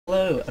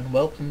Hello and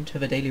welcome to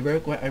the Daily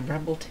Rogue where I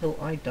ramble till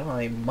I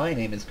die. My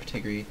name is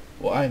Kritigri,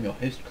 or I am your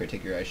host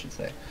Kritigri I should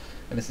say,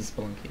 and this is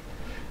Spelunky.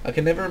 I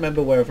can never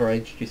remember whether I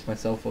introduced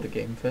myself or the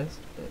game first,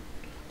 but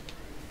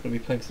I'm going to be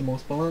playing some more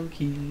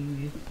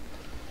Spelunky.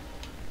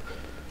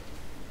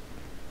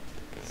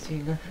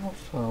 Seeing how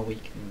far we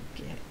can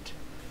get.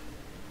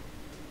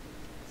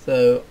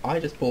 So, I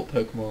just bought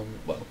Pokemon,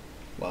 well,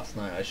 last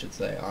night I should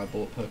say, I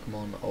bought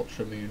Pokemon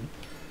Ultra Moon,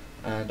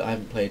 and I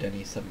haven't played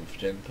any 7th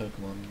gen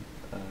Pokemon.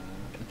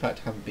 In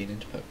fact, I haven't been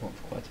into Pokemon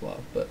for quite a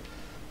while, but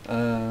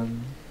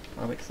I'm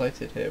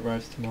excited. It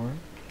arrives tomorrow,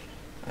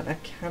 and I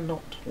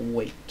cannot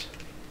wait.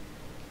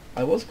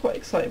 I was quite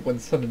excited when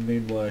Sun and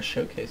Moon were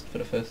showcased for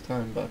the first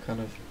time, but I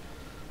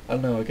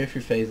don't know, I go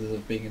through phases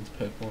of being into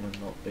Pokemon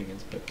and not being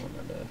into Pokemon,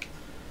 and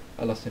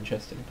I lost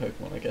interest in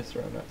Pokemon, I guess,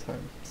 around that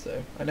time,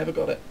 so I never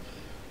got it.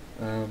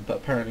 But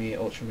apparently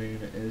Ultra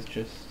Moon is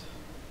just...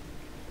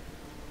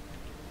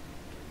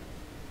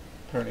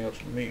 Apparently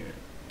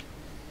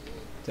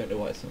don't know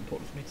why it's so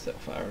important for me to set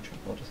off an arrow trap,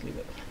 I'll just leave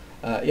it.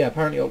 Yeah,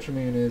 apparently Ultra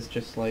Moon is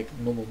just like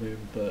normal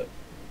Moon, but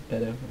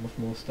better and with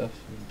more stuff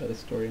and better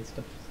story and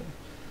stuff, so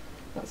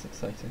that's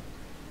exciting.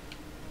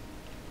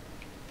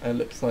 It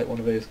looks like one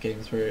of those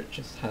games where it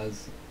just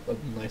has a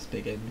nice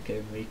big end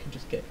game where you can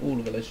just get all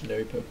of the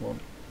legendary Pokemon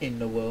in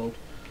the world.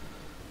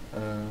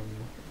 And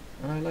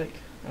I like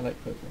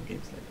Pokemon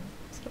games like that,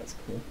 so that's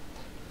cool.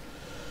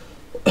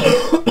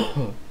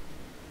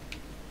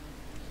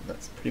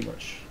 That's pretty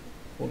much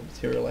all the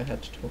material I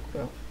had to talk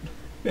about.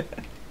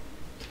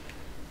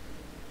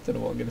 Don't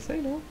know what I'm going to say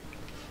now.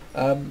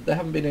 There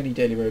haven't been any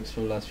daily rogues for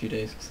the last few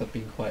days because I've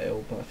been quite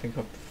ill, but I think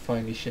I've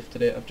finally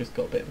shifted it. I've just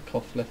got a bit of a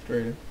cough left,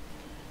 really.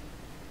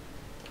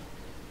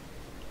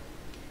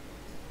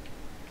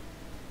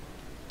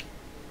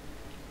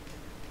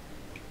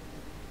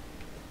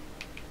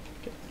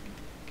 Okay,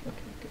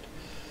 good.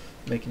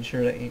 Making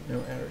sure there ain't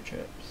no arrow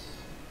traps.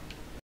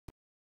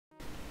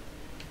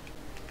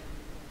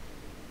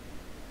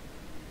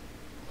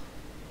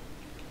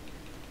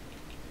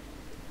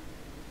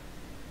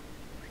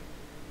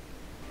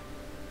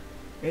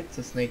 It's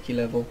a snaky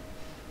level.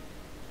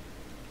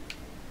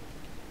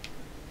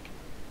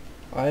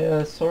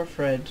 I saw a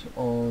thread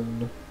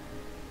on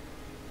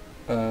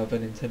the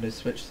Nintendo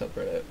Switch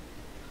subreddit,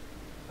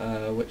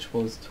 which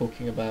was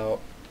talking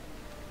about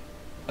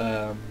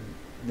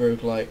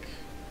roguelike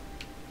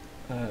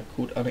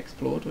called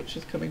Unexplored, which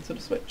is coming to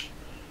the Switch.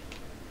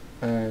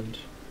 And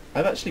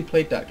I've actually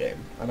played that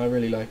game, and I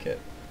really like it.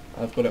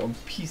 I've got it on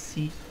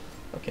PC.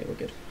 Okay, we're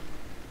good.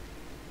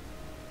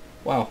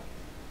 Wow.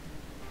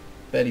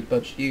 Barely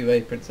budged you, eh,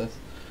 princess?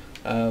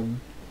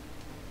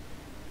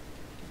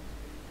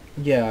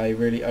 Yeah, I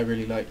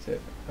really liked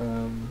it.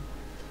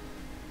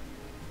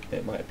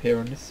 It might appear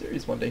on this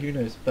series one day, who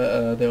knows?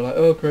 But they were like,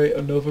 oh great,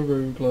 another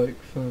roguelike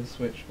for the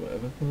Switch,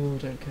 whatever. Oh,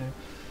 don't care.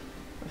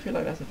 I feel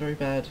like that's a very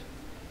bad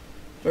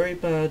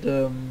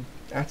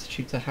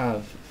attitude to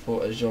have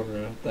for a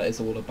genre that is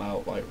all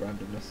about like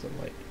randomness and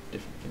like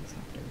different things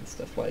happening and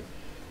stuff. Like,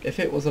 if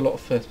it was a lot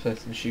of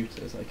first-person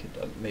shooters, I could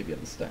maybe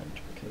understand,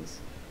 because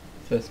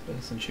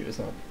first-person shooters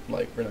aren't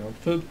like renowned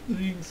for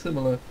being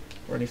similar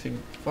or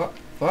anything. Fuck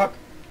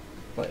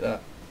like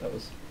that. That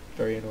was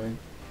very annoying.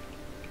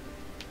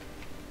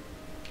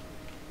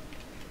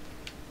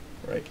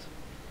 Right.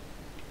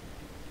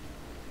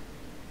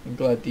 I'm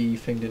glad the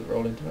thing didn't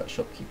roll into that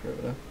shopkeeper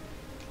over there.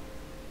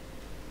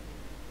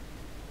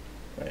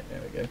 Right,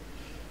 there we go.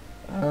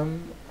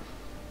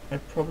 I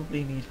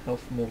probably need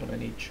health more than I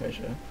need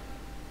treasure.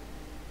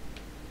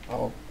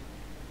 I'll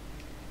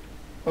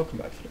come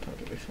back for the card,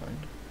 it'll be fine.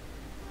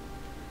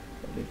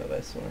 I'll leave that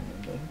there so I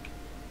remember.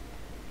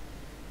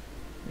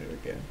 There we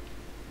go.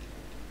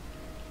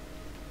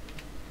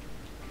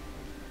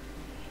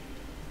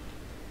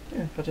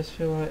 Yeah, I just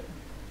feel like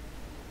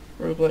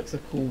roguelikes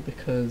are cool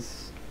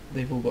because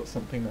they've all got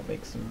something that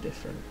makes them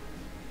different.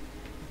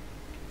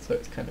 So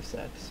it's kind of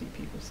sad to see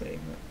people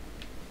saying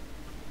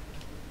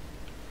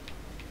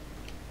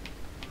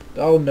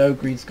that. Oh no,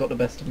 greed's got the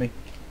best of me.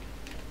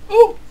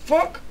 Oh,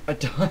 fuck! I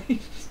died!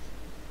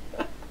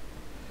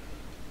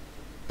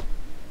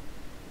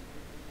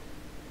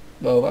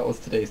 Well, that was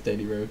today's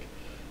Daily Rogue.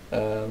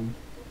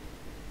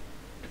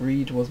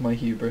 Greed was my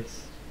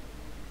hubris.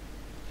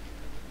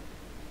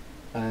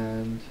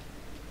 And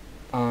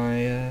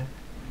I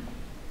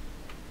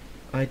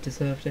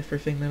deserved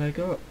everything that I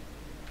got.